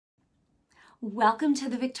Welcome to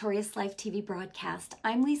the Victorious Life TV broadcast.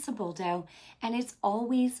 I'm Lisa Boldo, and it's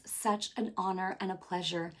always such an honor and a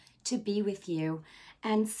pleasure to be with you.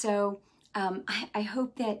 And so I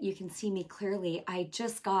hope that you can see me clearly. I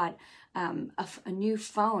just got a new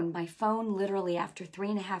phone. My phone literally after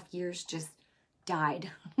 3.5 years just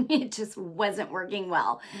died. It just wasn't working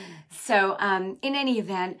well. So in any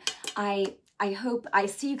event, I hope I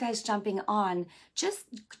see you guys jumping on. Just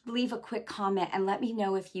leave a quick comment and let me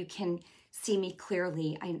know if you can see me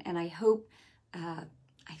clearly. And I hope, I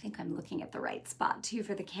think I'm looking at the right spot too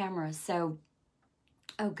for the camera. So,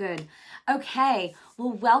 oh, good. Okay.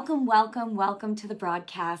 Well, welcome to the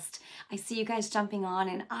broadcast. I see you guys jumping on,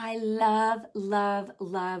 and I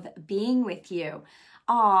love being with you.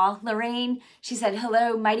 Aw, Lorraine, she said,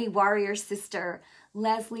 hello, mighty warrior sister.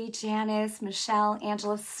 Leslie, Janice, Michelle,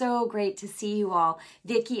 Angela, so great to see you all.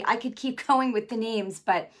 Vicky, I could keep going with the names,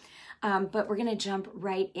 but we're going to jump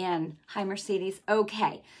right in. Hi, Mercedes.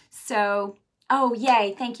 Okay. So, oh,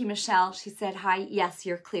 yay. Thank you, Michelle. She said, hi. Yes,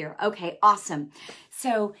 you're clear. Okay, awesome.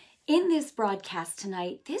 So in this broadcast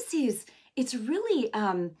tonight, it's really,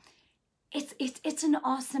 it's an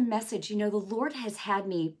awesome message. You know, the Lord has had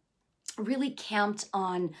me really camped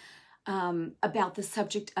on about the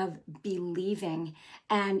subject of believing.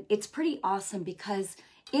 And it's pretty awesome because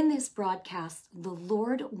in this broadcast, the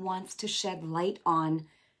Lord wants to shed light on,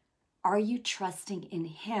 are you trusting in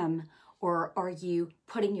Him, or are you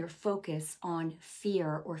putting your focus on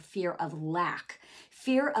fear or fear of lack?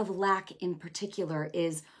 Fear of lack in particular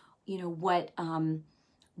is, you know,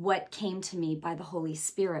 what came to me by the Holy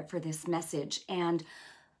Spirit for this message. And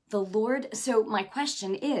the Lord, so my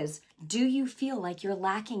question is, do you feel like you're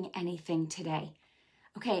lacking anything today?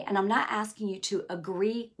 Okay, and I'm not asking you to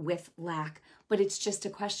agree with lack, but it's just a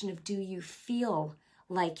question of, do you feel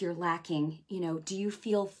like you're lacking? You know, do you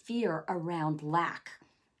feel fear around lack?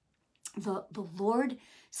 The Lord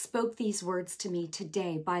spoke these words to me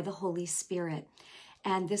today by the Holy Spirit,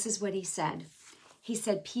 and this is what He said. He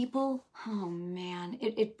said, people, oh man,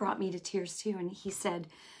 it brought me to tears too, and He said,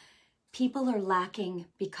 people are lacking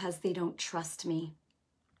because they don't trust me.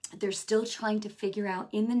 They're still trying to figure out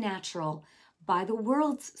in the natural, by the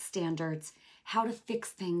world's standards, how to fix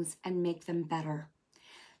things and make them better.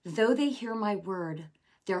 Though they hear my word,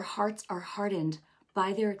 their hearts are hardened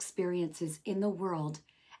by their experiences in the world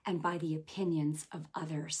and by the opinions of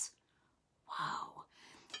others. Wow.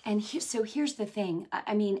 And so here's the thing.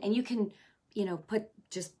 I mean, and you can, you know,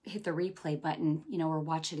 just hit the replay button, you know, or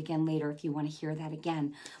watch it again later if you want to hear that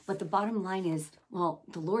again. But the bottom line is, well,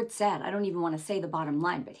 the Lord said, I don't even want to say the bottom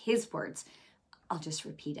line, but His words, I'll just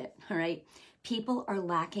repeat it. All right. People are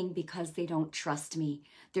lacking because they don't trust me.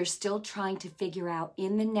 They're still trying to figure out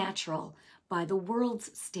in the natural, by the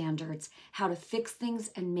world's standards, how to fix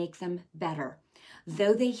things and make them better.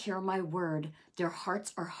 Though they hear my word, their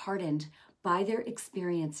hearts are hardened by their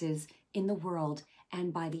experiences in the world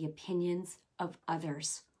and by the opinions of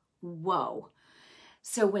others. Whoa.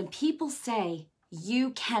 So when people say, you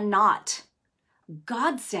cannot,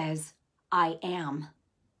 God says, I am.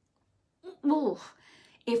 Ooh.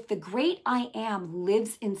 If the great I am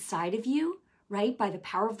lives inside of you, right, by the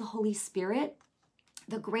power of the Holy Spirit,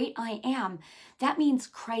 the great I am, that means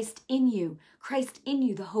Christ in you,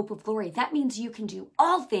 the hope of glory. That means you can do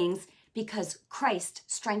all things because Christ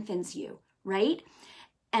strengthens you, right?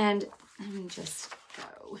 And let me just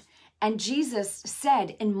go. And Jesus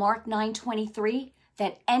said in Mark 9:23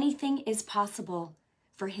 that anything is possible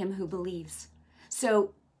for him who believes.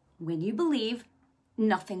 So when you believe,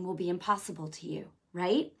 nothing will be impossible to you,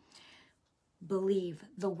 right? Believe,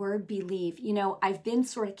 the word believe. You know, I've been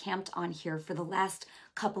sort of camped on here for the last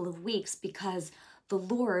couple of weeks because the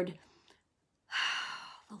Lord,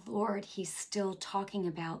 He's still talking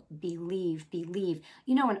about believe.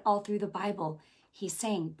 You know, and all through the Bible, He's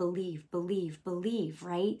saying believe,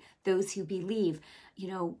 right? Those who believe, you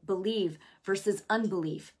know, believe versus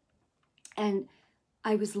unbelief. And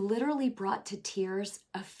I was literally brought to tears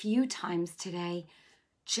a few times today,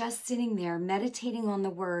 just sitting there, meditating on the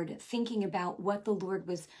word, thinking about what the Lord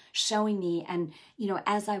was showing me. And, you know,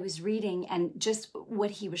 as I was reading and just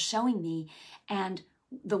what He was showing me, and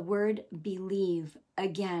the word believe,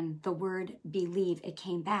 again, the word believe, it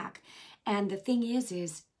came back. And the thing is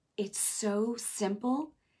it's so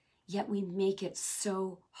simple, yet we make it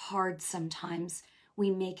so hard sometimes.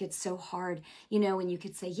 We make it so hard, you know, and you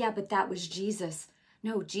could say, yeah, but that was Jesus.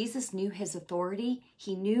 No, Jesus knew His authority.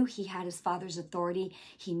 He knew He had His Father's authority.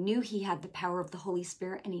 He knew He had the power of the Holy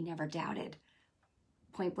Spirit, and He never doubted.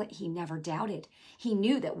 Point blank, He never doubted. He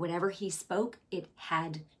knew that whatever He spoke, it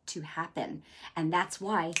had to happen. And that's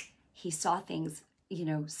why He saw things, you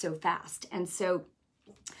know, so fast. And so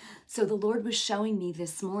So the Lord was showing me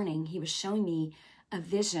this morning, he was showing me a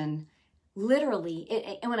vision.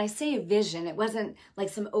 Literally, and when I say a vision, it wasn't like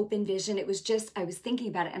some open vision. It was just, I was thinking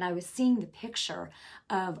about it and I was seeing the picture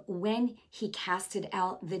of when he casted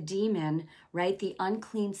out the demon, right? The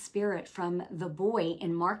unclean spirit from the boy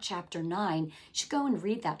in Mark chapter 9. You should go and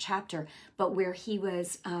read that chapter. But where he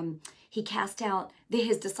was, he cast out,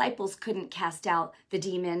 his disciples couldn't cast out the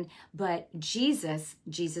demon, but Jesus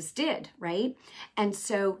did, right? And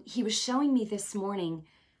so he was showing me this morning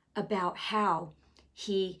about how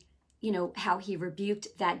he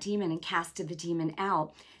rebuked that demon and casted the demon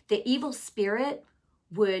out. The evil spirit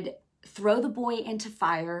would throw the boy into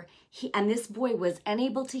fire, and this boy was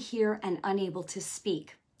unable to hear and unable to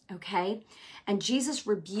speak, okay? And Jesus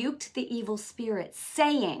rebuked the evil spirit,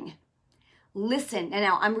 saying, listen, and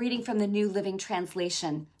now I'm reading from the New Living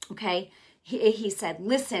Translation, okay? He said,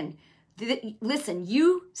 listen,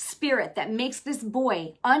 you spirit that makes this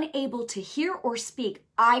boy unable to hear or speak,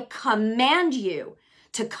 I command you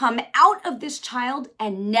to come out of this child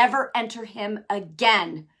and never enter him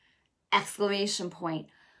again! Exclamation point.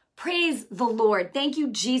 Praise the Lord. Thank you,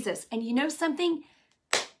 Jesus. And you know something?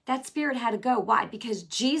 That spirit had to go. Why? Because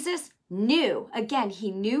Jesus knew, again,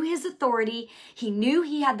 he knew his authority. He knew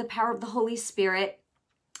he had the power of the Holy Spirit.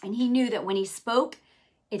 And he knew that when he spoke,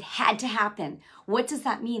 it had to happen. What does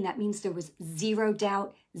that mean? That means there was zero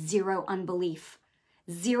doubt, zero unbelief.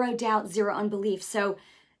 Zero doubt, zero unbelief. So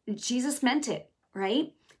Jesus meant it.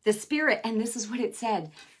 Right? The spirit, and this is what it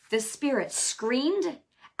said, the spirit screamed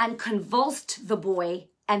and convulsed the boy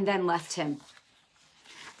and then left him.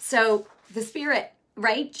 So the spirit,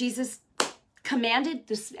 right? Jesus commanded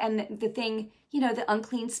this, and the thing, the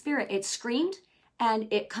unclean spirit, it screamed and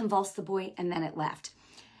it convulsed the boy and then it left.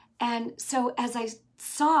 And so as I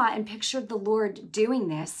saw and pictured the Lord doing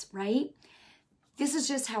this, right? This is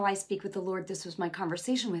just how I speak with the Lord. This was my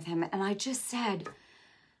conversation with him. And I just said,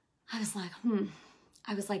 I was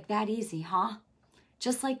like, that easy, huh?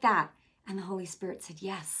 Just like that. And the Holy Spirit said,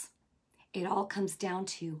 yes. It all comes down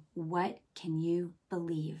to, what can you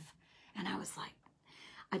believe? And I was like,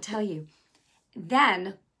 I tell you.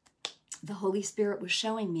 Then the Holy Spirit was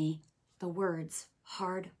showing me the words,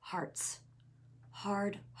 hard hearts.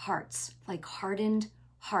 Hard hearts, like hardened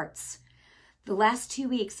hearts. The last 2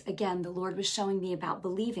 weeks, again, the Lord was showing me about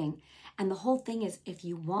believing. And the whole thing is, if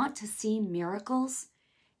you want to see miracles,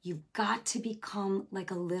 you've got to become like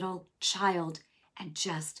a little child and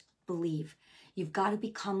just believe. You've got to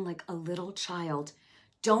become like a little child.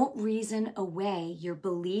 Don't reason away your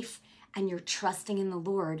belief and your trusting in the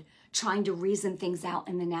Lord, trying to reason things out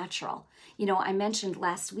in the natural. I mentioned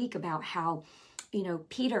last week about how,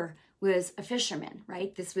 Peter was a fisherman,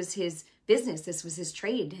 right? This was his business. This was his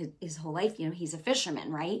trade, his whole life. He's a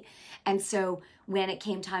fisherman, right? And so when it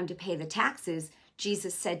came time to pay the taxes,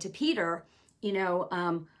 Jesus said to Peter,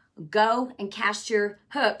 go and cast your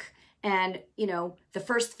hook, and the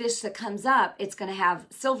first fish that comes up, it's going to have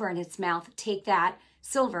silver in its mouth. Take that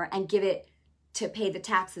silver and give it to pay the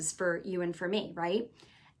taxes for you and for me, right?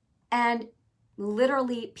 And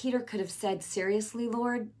literally Peter could have said, seriously,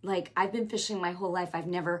 Lord, like, I've been fishing my whole life. I've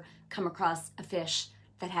never come across a fish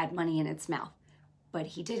that had money in its mouth. But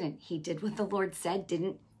he didn't. He did what the Lord said,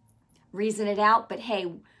 didn't reason it out. But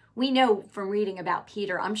hey, we know from reading about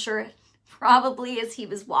Peter, I'm sure probably as he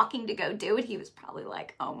was walking to go do it, he was probably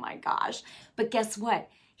like, oh my gosh. But guess what?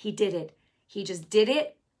 He did it. He just did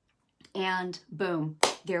it. And boom,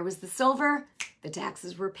 there was the silver. The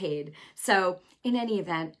taxes were paid. So in any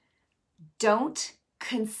event, don't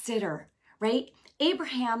consider, right?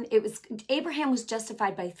 Abraham was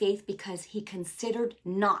justified by faith because he considered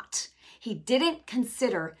not. He didn't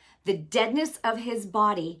consider the deadness of his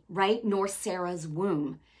body, right? Nor Sarah's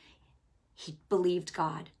womb. He believed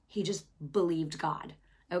God. He just believed God,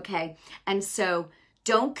 okay? And so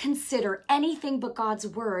don't consider anything but God's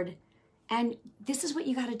word. And this is what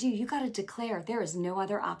you got to do. You got to declare there is no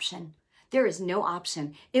other option. There is no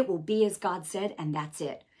option. It will be as God said, and that's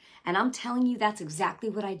it. And I'm telling you, that's exactly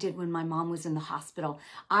what I did when my mom was in the hospital.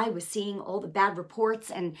 I was seeing all the bad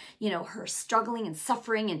reports and, her struggling and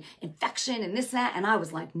suffering and infection and this, that. And I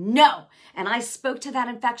was like, no. And I spoke to that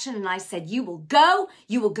infection and I said, you will go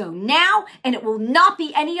now, and it will not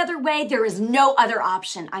be any other way. There is no other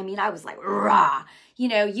option. I mean, I was like, rah, you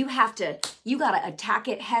got to attack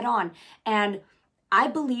it head on. And I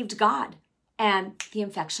believed God, and the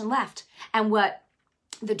infection left. And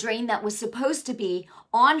the drain that was supposed to be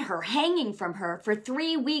on her, hanging from her for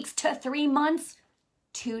 3 weeks to 3 months,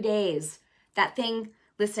 2 days. That thing,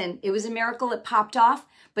 listen, it was a miracle it popped off,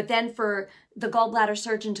 but then for the gallbladder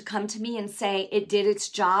surgeon to come to me and say it did its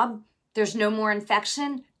job, There's no more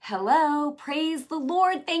infection. Hello, praise the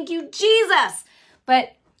Lord. Thank you, Jesus.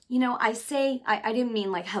 But, I say, I didn't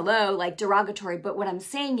mean like hello, like derogatory, but what I'm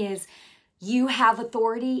saying is you have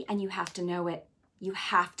authority and you have to know it. You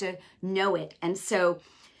have to know it. And so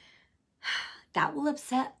that will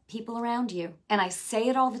upset people around you. And I say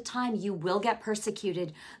it all the time, you will get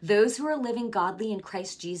persecuted. Those who are living godly in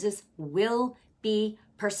Christ Jesus will be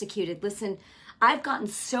persecuted. Listen, I've gotten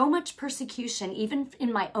so much persecution, even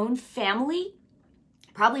in my own family,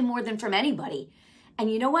 probably more than from anybody.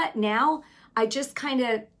 And you know what? Now I just kind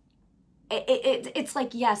of, it's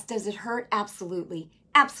like, yes, does it hurt? Absolutely.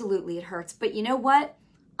 Absolutely it hurts. But you know what?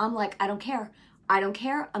 I'm like, I don't care. I don't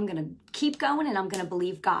care. I'm going to keep going and I'm going to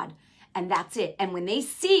believe God. And that's it. And when they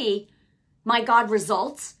see my God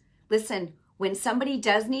results, listen, when somebody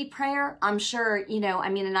does need prayer, I'm sure,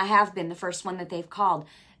 and I have been the first one that they've called.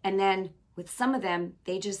 And then with some of them,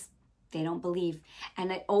 they don't believe.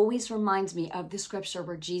 And it always reminds me of the scripture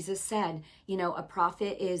where Jesus said, a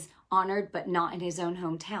prophet is honored, but not in his own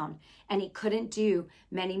hometown. And he couldn't do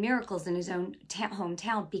many miracles in his own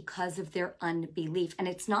hometown because of their unbelief. And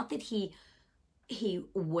it's not that he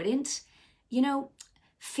wouldn't,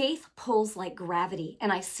 faith pulls like gravity.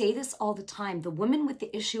 And I say this all the time. The woman with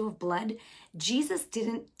the issue of blood, Jesus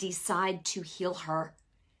didn't decide to heal her.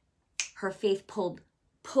 Her faith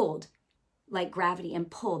pulled like gravity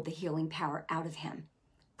and pulled the healing power out of him.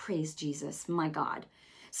 Praise Jesus, my God.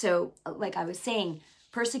 So like I was saying,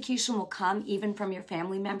 persecution will come even from your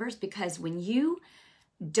family members, because when you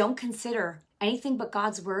don't consider anything but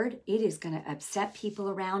God's word, it is going to upset people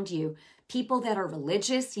around you. People that are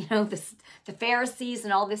religious, the Pharisees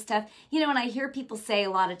and all this stuff. And I hear people say a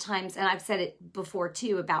lot of times, and I've said it before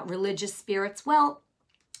too, about religious spirits. Well,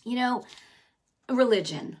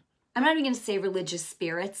 religion. I'm not even going to say religious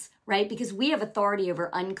spirits, right? Because we have authority over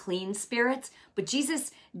unclean spirits, but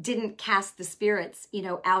Jesus didn't cast the spirits,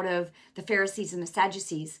 out of the Pharisees and the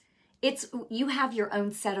Sadducees. You have your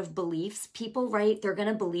own set of beliefs. People, right? They're going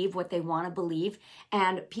to believe what they want to believe.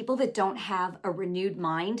 And people that don't have a renewed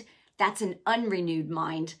mind, that's an unrenewed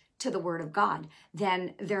mind to the word of God,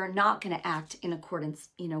 then they're not going to act in accordance,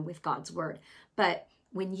 with God's word. But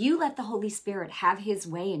when you let the Holy Spirit have his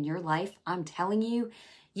way in your life, I'm telling you,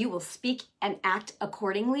 you will speak and act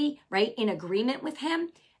accordingly, right? In agreement with him,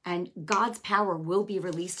 and God's power will be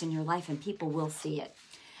released in your life and people will see it.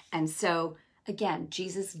 And so again,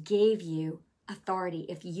 Jesus gave you authority.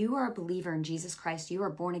 If you are a believer in Jesus Christ, you are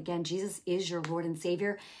born again. Jesus is your Lord and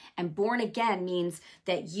Savior. And born again means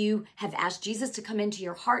that you have asked Jesus to come into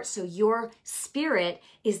your heart. So your spirit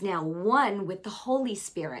is now one with the Holy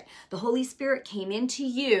Spirit. The Holy Spirit came into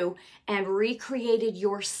you and recreated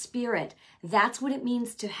your spirit. That's what it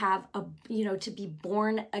means to have to be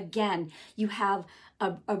born again. You have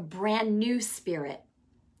a brand new spirit.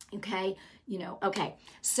 Okay.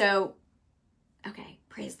 Okay.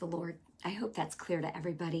 Praise the Lord. I hope that's clear to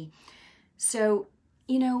everybody. So,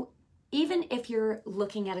 even if you're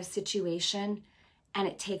looking at a situation and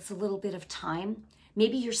it takes a little bit of time,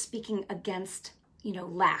 maybe you're speaking against,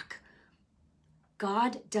 lack.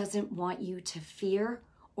 God doesn't want you to fear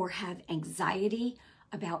or have anxiety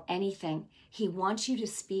about anything. He wants you to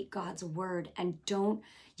speak God's word, and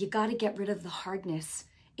you got to get rid of the hardness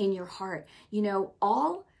in your heart.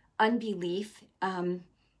 All unbelief,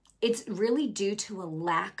 it's really due to a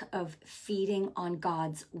lack of feeding on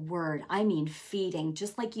God's word. I mean, feeding,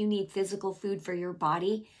 just like you need physical food for your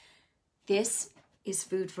body, this is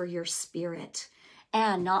food for your spirit.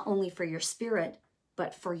 And not only for your spirit,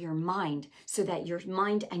 but for your mind, so that your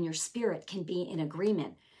mind and your spirit can be in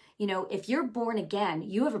agreement. If you're born again,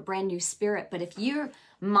 you have a brand new spirit. But if your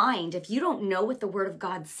mind, if you don't know what the word of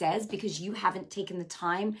God says because you haven't taken the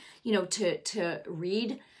time, to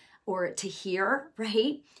read or to hear,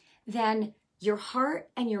 right? Then your heart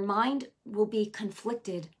and your mind will be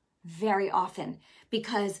conflicted very often,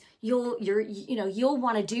 because you'll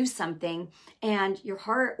want to do something and your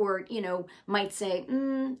heart might say,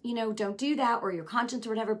 don't do that, or your conscience or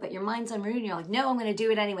whatever, but your mind's unrenewed and you're like, no, I'm going to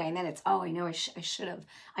do it anyway. And then it's, oh, I know I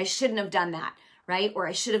shouldn't have done that, right? Or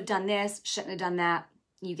I should have done this, shouldn't have done that.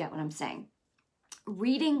 You get what I'm saying.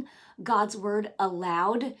 Reading God's word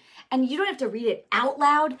aloud, and you don't have to read it out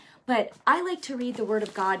loud, but I like to read the word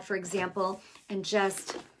of God, for example, and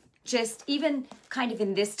just even kind of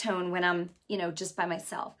in this tone when I'm, just by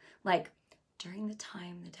myself, like, during the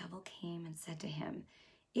time the devil came and said to him,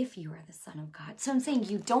 if you are the Son of God. So I'm saying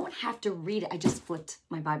you don't have to read it. I just flipped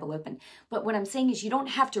my Bible open. But what I'm saying is you don't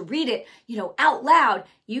have to read it, out loud.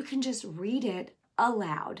 You can just read it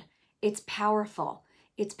aloud. It's powerful.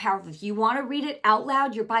 It's powerful. If you want to read it out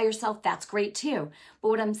loud, you're by yourself, that's great too. But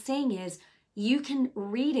what I'm saying is you can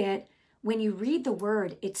read it when you read the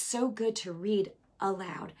word, it's so good to read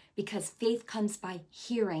aloud because faith comes by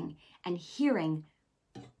hearing and hearing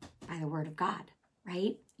by the word of God,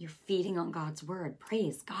 right? You're feeding on God's word.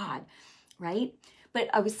 Praise God, right? But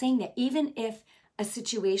I was saying that even if a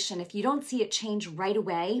situation, if you don't see it change right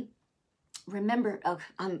away, remember,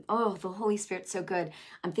 the Holy Spirit's so good.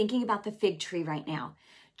 I'm thinking about the fig tree right now.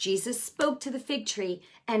 Jesus spoke to the fig tree,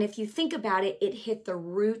 and if you think about it, it hit the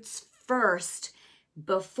roots first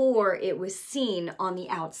before it was seen on the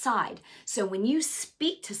outside. So when you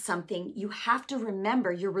speak to something, you have to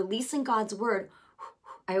remember you're releasing God's word.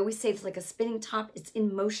 I always say it's like a spinning top. It's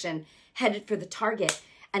in motion, headed for the target.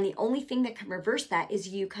 And the only thing that can reverse that is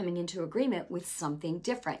you coming into agreement with something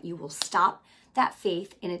different. You will stop that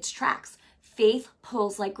faith in its tracks. Faith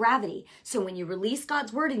pulls like gravity. So when you release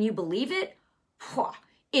God's word and you believe it,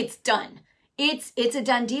 it's done. It's a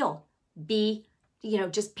done deal. Be,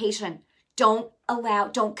 just patient. Don't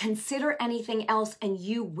consider anything else, and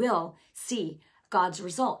you will see God's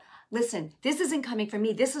result. Listen, this isn't coming from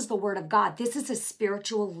me. This is the word of God. This is a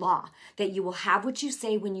spiritual law that you will have what you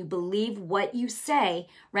say when you believe what you say,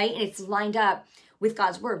 right? And it's lined up with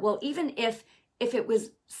God's word. Well, even if it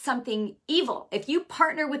was something evil, if you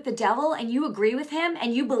partner with the devil and you agree with him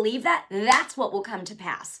and you believe that, that's what will come to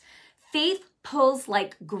pass. Faith pulls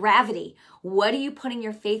like gravity. What are you putting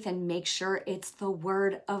your faith in? Make sure it's the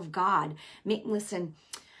word of God. Listen,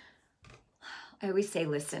 I always say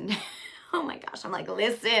listen. Oh my gosh, I'm like,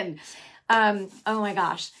 listen. Oh my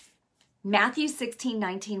gosh. Matthew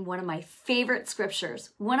 16:19, one of my favorite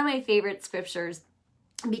scriptures,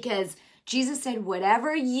 because Jesus said,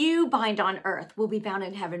 whatever you bind on earth will be bound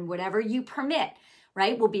in heaven. Whatever you permit,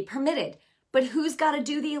 right, will be permitted. But who's got to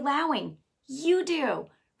do the allowing? You do,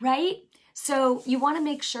 right? So you want to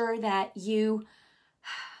make sure that you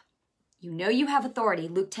have authority,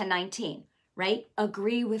 Luke 10:19, right?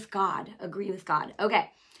 Agree with God. Okay.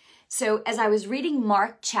 So as I was reading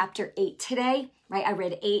Mark chapter 8 today, right, I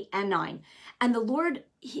read 8 and 9. And the Lord,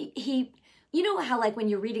 he you know how like when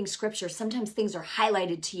you're reading scripture, sometimes things are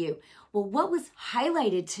highlighted to you. Well, what was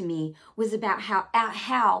highlighted to me was about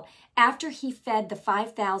how after he fed the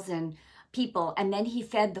 5,000 people and then he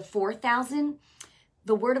fed the 4,000,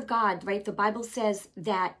 the word of God, right, the Bible says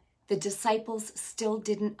that the disciples still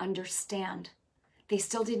didn't understand. They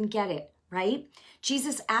still didn't get it, right?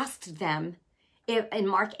 Jesus asked them, in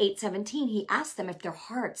Mark 8:17, he asked them if their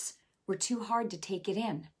hearts were too hard to take it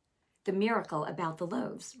in. The miracle about the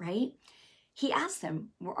loaves, right? He asked them,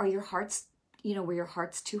 were your hearts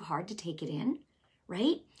too hard to take it in,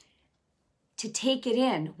 right? To take it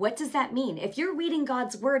in, what does that mean? If you're reading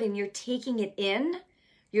God's word and you're taking it in,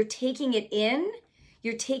 you're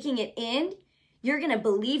going to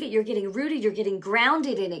believe it, you're getting rooted, you're getting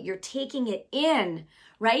grounded in it, you're taking it in,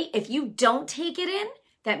 right? If you don't take it in,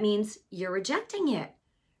 that means you're rejecting it,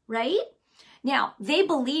 right? Now, they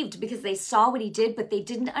believed because they saw what he did, but they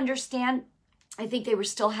didn't understand. I think they were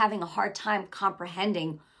still having a hard time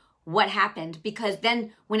comprehending what happened, because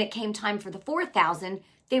then when it came time for the 4,000,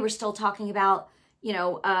 they were still talking about,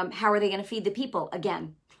 how are they going to feed the people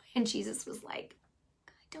again? And Jesus was like,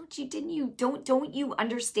 don't you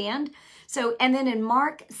understand? So, and then in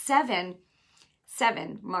Mark 7,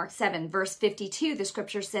 verse 52, the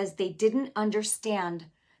scripture says they didn't understand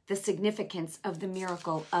the significance of the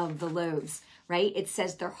miracle of the loaves, right? It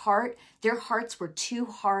says their hearts were too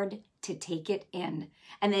hard to take it in.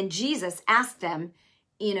 And then Jesus asked them,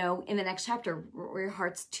 in the next chapter, were your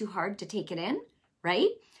hearts too hard to take it in, right?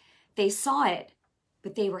 They saw it,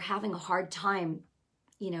 but they were having a hard time,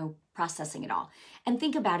 processing it all. And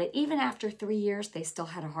think about it, even after 3 years, they still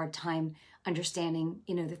had a hard time understanding,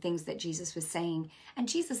 the things that Jesus was saying. And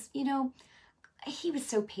Jesus, he was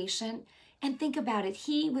so patient. And think about it,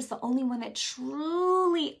 he was the only one that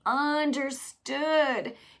truly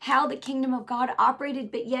understood how the kingdom of God operated,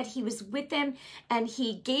 but yet he was with them and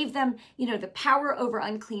he gave them, the power over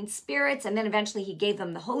unclean spirits. And then eventually he gave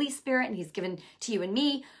them the Holy Spirit, and he's given to you and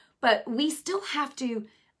me. But we still have to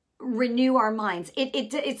renew our minds.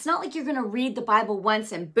 It's not like you're going to read the Bible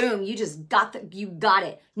once and boom, you got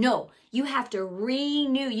it. No, you have to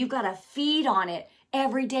renew. You got to feed on it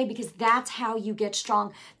every day, because that's how you get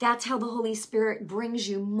strong. That's how the Holy Spirit brings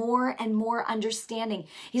you more and more understanding.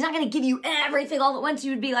 He's not going to give you everything all at once.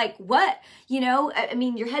 You would be like, what?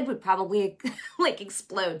 Your head would probably like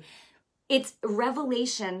explode. It's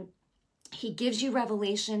revelation. He gives you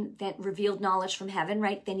revelation, that revealed knowledge from heaven,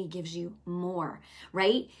 right? Then he gives you more,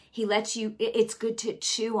 right? He lets you, it's good to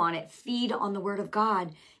chew on it, feed on the word of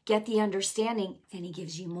God, get the understanding. Then he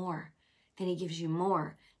gives you more. Then he gives you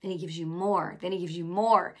more. Then he gives you more. Then he gives you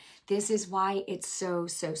more. This is why it's so,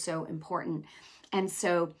 so, so important. And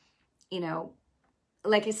so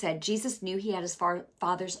like I said, Jesus knew he had his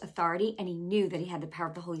Father's authority, and he knew that he had the power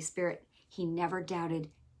of the Holy Spirit. He never doubted,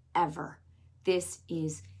 ever. This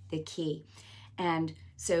is the key. And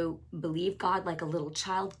so believe God like a little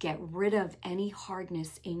child. Get rid of any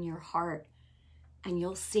hardness in your heart. And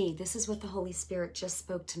you'll see, this is what the Holy Spirit just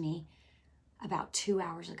spoke to me about 2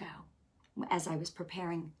 hours ago as I was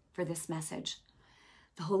preparing for this message.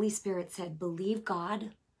 The Holy Spirit said, believe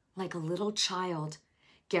God like a little child.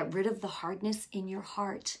 Get rid of the hardness in your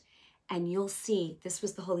heart, and you'll see, this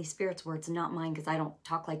was the Holy Spirit's words, not mine, because I don't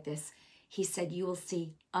talk like this. He said, you will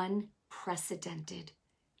see unprecedented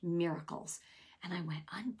miracles. And I went,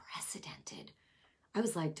 unprecedented? I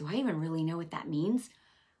was like, do I even really know what that means?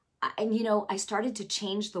 And I started to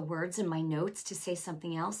change the words in my notes to say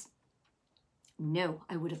something else. No,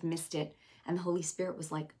 I would have missed it. And the Holy Spirit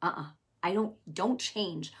was like, don't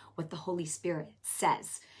change what the Holy Spirit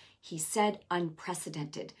says. He said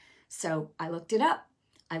unprecedented. So I looked it up.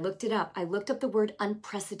 I looked up the word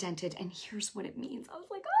unprecedented, and here's what it means. I was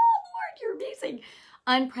like, oh, Lord, you're amazing.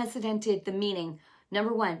 Unprecedented, the meaning.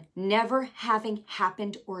 Number one, never having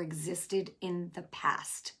happened or existed in the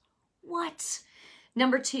past. What?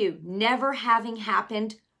 Number two, never having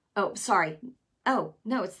happened. Oh, sorry. Oh,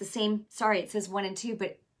 no, it's the same. Sorry, it says 1 and 2,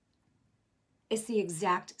 but it's the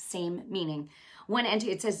exact same meaning. 1 and 2,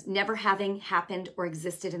 it says never having happened or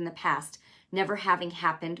existed in the past. Never having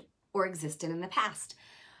happened or existed in the past.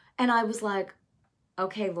 And I was like,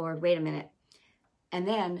 okay, Lord, wait a minute. And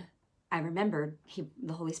then I remembered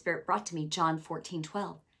the Holy Spirit brought to me John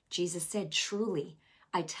 14:12. Jesus said, truly,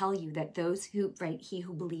 I tell you that he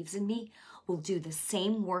who believes in me will do the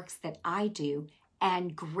same works that I do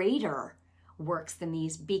and greater works than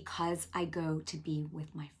these, because I go to be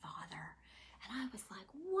with my Father. And I was like,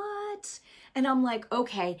 what? And I'm like,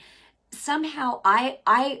 okay, somehow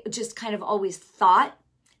I just kind of always thought,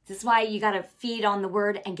 this is why you got to feed on the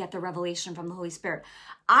word and get the revelation from the Holy Spirit.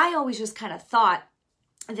 I always just kind of thought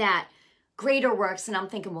that greater works, and I'm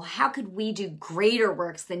thinking, well, how could we do greater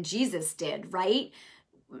works than Jesus did, right?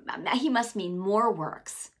 He must mean more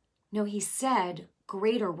works. No, he said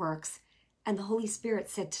greater works, and the Holy Spirit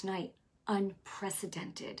said tonight,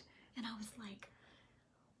 unprecedented. And I was like,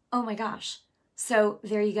 oh my gosh. So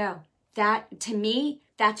there you go. That, to me,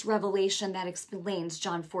 that's revelation that explains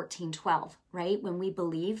John 14:12, right? When we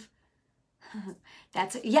believe,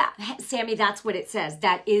 Sammy, that's what it says.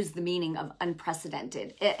 That is the meaning of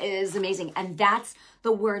unprecedented. It is amazing. And that's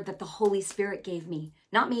the word that the Holy Spirit gave me,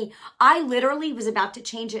 not me. I literally was about to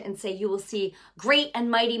change it and say, you will see great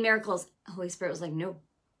and mighty miracles. The Holy Spirit was like, no,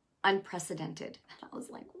 unprecedented. And I was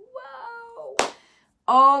like, whoa.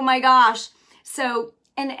 Oh my gosh. So,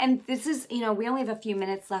 and this is, we only have a few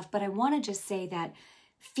minutes left, but I want to just say that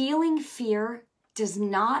feeling fear does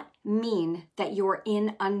not mean that you're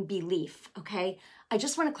in unbelief, okay? I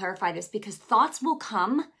just want to clarify this, because thoughts will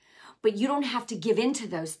come, but you don't have to give in to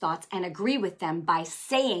those thoughts and agree with them by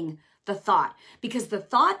saying the thought. Because the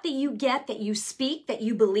thought that you get, that you speak, that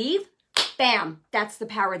you believe, bam, that's the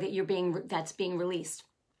power that's being released.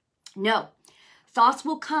 No, thoughts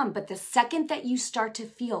will come, but the second that you start to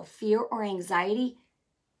feel fear or anxiety,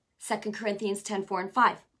 2 Corinthians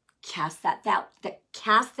 10:4-5, cast that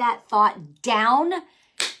thought down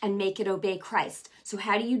and make it obey Christ. So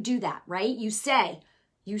how do you do that, right? You say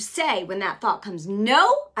when that thought comes,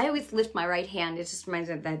 no, I always lift my right hand. It just reminds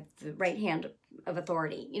me of the right hand of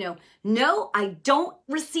authority. No, I don't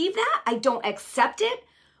receive that. I don't accept it.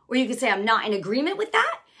 Or you can say, I'm not in agreement with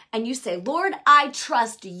that. And you say, Lord, I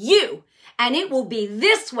trust you, and it will be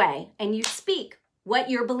this way. And you speak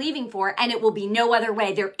what you're believing for, and it will be no other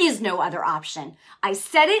way. There is no other option. I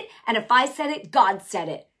said it, and if I said it, God said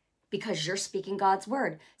it, because you're speaking God's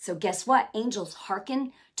word. So guess what? Angels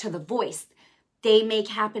hearken to the voice. They make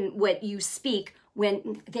happen what you speak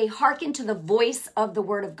when they hearken to the voice of the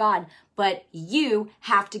word of God, but you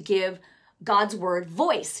have to give God's word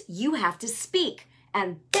voice. You have to speak,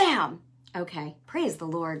 and bam. Okay, praise the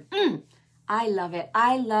Lord. I love it.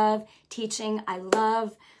 I love teaching. I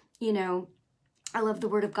love the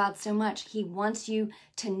word of God so much. He wants you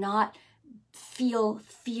to not feel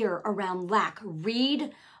fear around lack.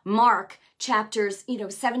 Read Mark chapters,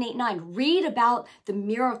 7, 8, 9. Read about the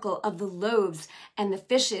miracle of the loaves and the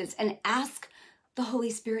fishes and ask the Holy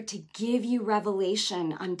Spirit to give you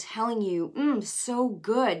revelation. I'm telling you, so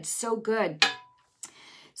good, so good.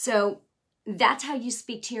 So that's how you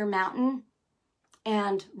speak to your mountain.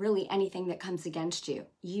 And really anything that comes against you,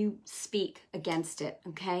 you speak against it,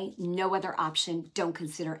 okay? No other option. Don't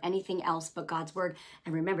consider anything else but God's word.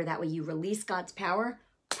 And remember, that way you release God's power,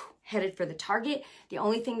 headed for the target. The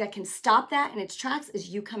only thing that can stop that in its tracks is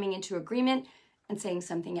you coming into agreement and saying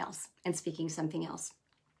something else and speaking something else.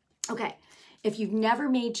 Okay, if you've never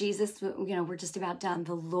made Jesus, we're just about done,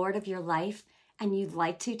 the Lord of your life, and you'd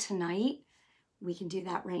like to tonight, we can do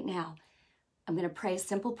that right now. I'm going to pray a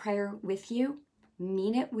simple prayer with you.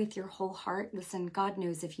 Mean it with your whole heart. Listen, God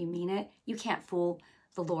knows if you mean it. You can't fool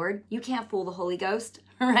the Lord. You can't fool the Holy Ghost,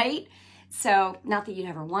 right? So, not that you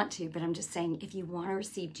never want to, but I'm just saying, if you want to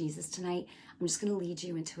receive Jesus tonight, I'm just going to lead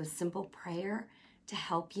you into a simple prayer to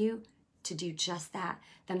help you to do just that.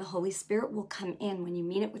 Then the Holy Spirit will come in when you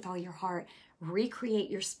mean it with all your heart,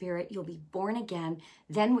 recreate your spirit. You'll be born again.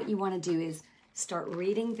 Then what you want to do is start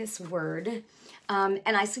reading this word. And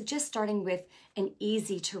I suggest starting with an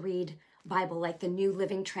easy to read Bible, like the New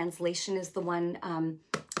Living Translation is the one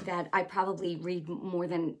that I probably read more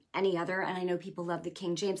than any other. And I know people love the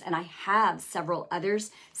King James, and I have several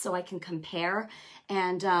others so I can compare.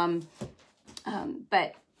 And,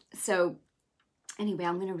 anyway,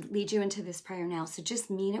 I'm going to lead you into this prayer now. So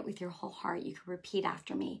just mean it with your whole heart. You can repeat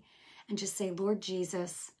after me and just say, Lord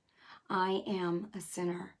Jesus, I am a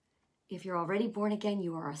sinner. If you're already born again,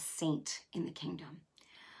 you are a saint in the kingdom.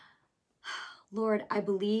 Lord, I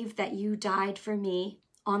believe that you died for me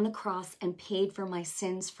on the cross and paid for my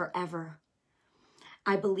sins forever.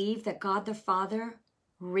 I believe that God the Father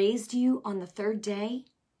raised you on the third day,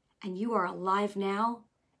 and you are alive now,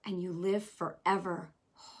 and you live forever.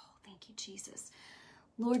 Oh, thank you, Jesus.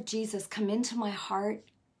 Lord Jesus, come into my heart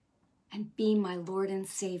and be my Lord and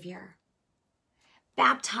Savior.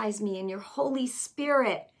 Baptize me in your Holy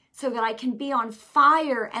Spirit so that I can be on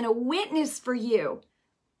fire and a witness for you.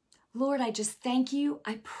 Lord, I just thank you.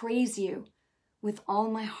 I praise you with all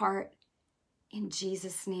my heart. In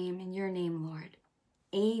Jesus' name, in your name, Lord.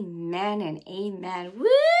 Amen and amen.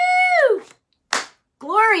 Woo!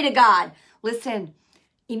 Glory to God. Listen,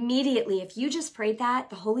 immediately, if you just prayed that,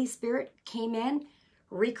 the Holy Spirit came in,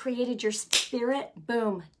 recreated your spirit,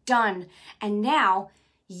 boom, done. And now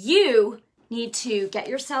you need to get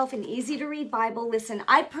yourself an easy to read Bible. Listen,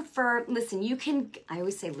 I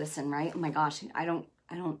always say listen, right? Oh my gosh, I don't,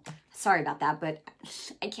 sorry about that, but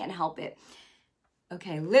I can't help it.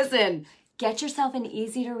 Okay, listen, get yourself an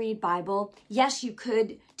easy to read Bible. Yes, you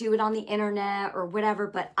could do it on the internet or whatever,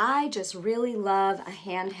 but I just really love a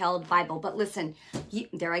handheld Bible. But listen,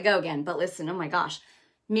 there I go again, but listen, oh my gosh.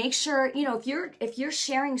 Make sure, if you're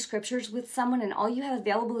sharing scriptures with someone and all you have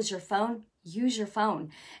available is your phone, use your phone.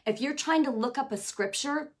 If you're trying to look up a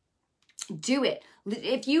scripture, do it.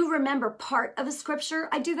 If you remember part of a scripture,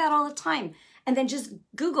 I do that all the time. And then just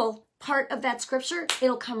Google part of that scripture.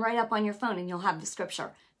 It'll come right up on your phone and you'll have the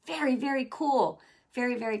scripture. Very, very cool.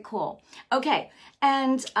 Very, very cool. Okay.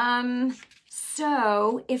 And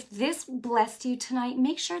so if this blessed you tonight,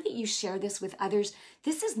 make sure that you share this with others.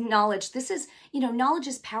 This is knowledge. This is, knowledge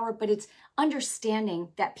is power, but it's understanding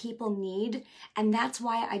that people need. And that's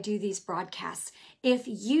why I do these broadcasts. If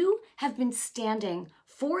you have been standing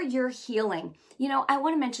for your healing, I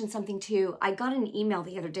want to mention something too. I got an email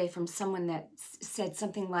the other day from someone that said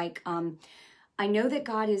something like, I know that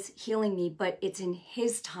God is healing me, but it's in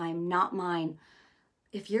his time, not mine.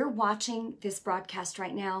 If you're watching this broadcast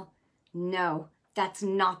right now, no, that's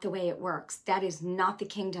not the way it works. That is not the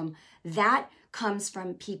kingdom. That comes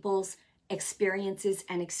from people's experiences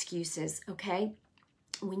and excuses, okay?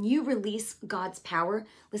 When you release God's power,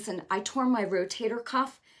 listen, I tore my rotator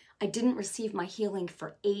cuff. I didn't receive my healing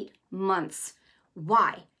for 8 months.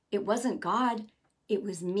 Why? It wasn't God. It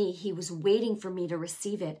was me. He was waiting for me to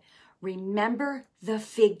receive it. Remember the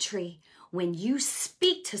fig tree. When you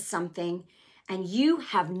speak to something and you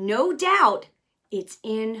have no doubt, it's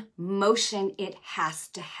in motion. It has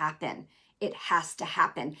to happen. It has to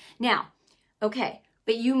happen. Now, okay,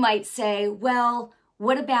 but you might say, well,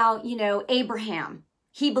 what about, Abraham?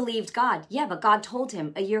 He believed God. Yeah, but God told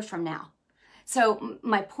him a year from now. So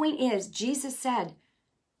my point is, Jesus said,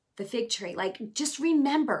 the fig tree, just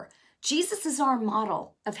remember, Jesus is our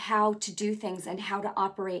model of how to do things and how to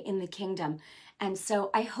operate in the kingdom. And so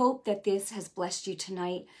I hope that this has blessed you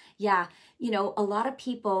tonight. Yeah, a lot of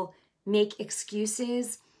people make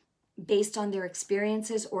excuses based on their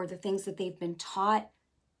experiences or the things that they've been taught,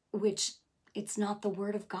 which it's not the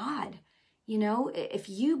word of God. If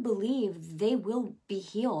you believe, they will be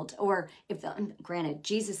healed. Or granted,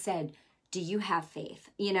 Jesus said, do you have faith?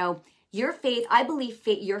 Your faith, I believe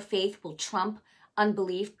your faith will trump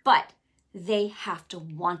unbelief, but they have to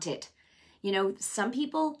want it. Some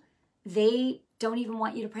people, they don't even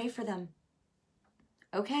want you to pray for them.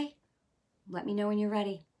 Okay, let me know when you're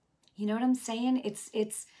ready. You know what I'm saying?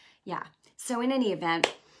 Yeah. So in any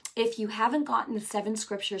event, if you haven't gotten the 7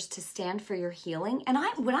 scriptures to stand for your healing, and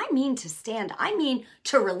when I mean to stand, I mean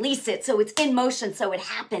to release it so it's in motion, so it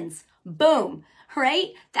happens. Boom,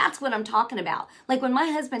 right? That's what I'm talking about. Like when my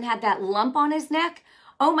husband had that lump on his neck,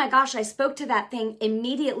 oh my gosh, I spoke to that thing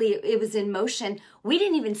immediately. It was in motion. We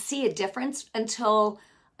didn't even see a difference until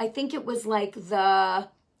I think it was like the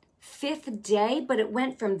 5th day, but it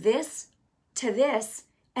went from this to this,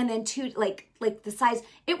 and then to like the size,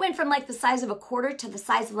 it went from like the size of a quarter to the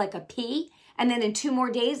size of like a pea. And then in 2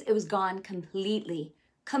 more days, it was gone completely.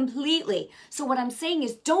 So what I'm saying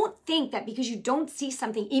is, don't think that because you don't see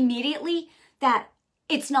something immediately that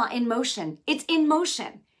it's not in motion. It's in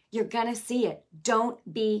motion. You're gonna see it.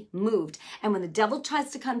 Don't be moved. And when the devil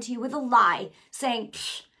tries to come to you with a lie saying,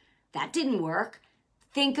 that didn't work,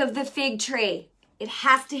 think of the fig tree. It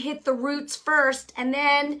has to hit the roots first, and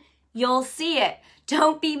then you'll see it.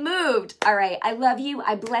 Don't be moved. All right, I love you.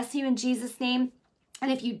 I bless you in Jesus' name.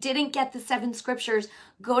 And if you didn't get the 7 scriptures,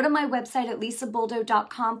 go to my website at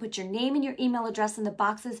lisaboldo.com, put your name and your email address in the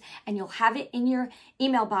boxes, and you'll have it in your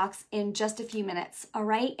email box in just a few minutes, all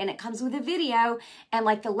right? And it comes with a video, and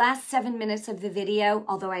like the last 7 minutes of the video,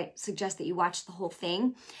 although I suggest that you watch the whole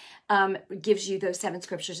thing, gives you those 7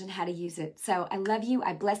 scriptures and how to use it. So I love you.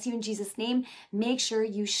 I bless you in Jesus' name. Make sure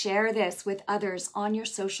you share this with others on your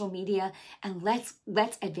social media, and let's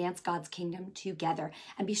advance God's kingdom together.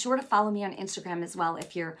 And be sure to follow me on Instagram as well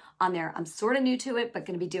if you're on there. I'm sort of new to it, but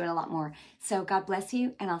going to be doing a lot more. So God bless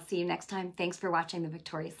you, and I'll see you next time. Thanks for watching The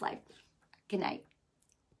Victorious Life. Good night.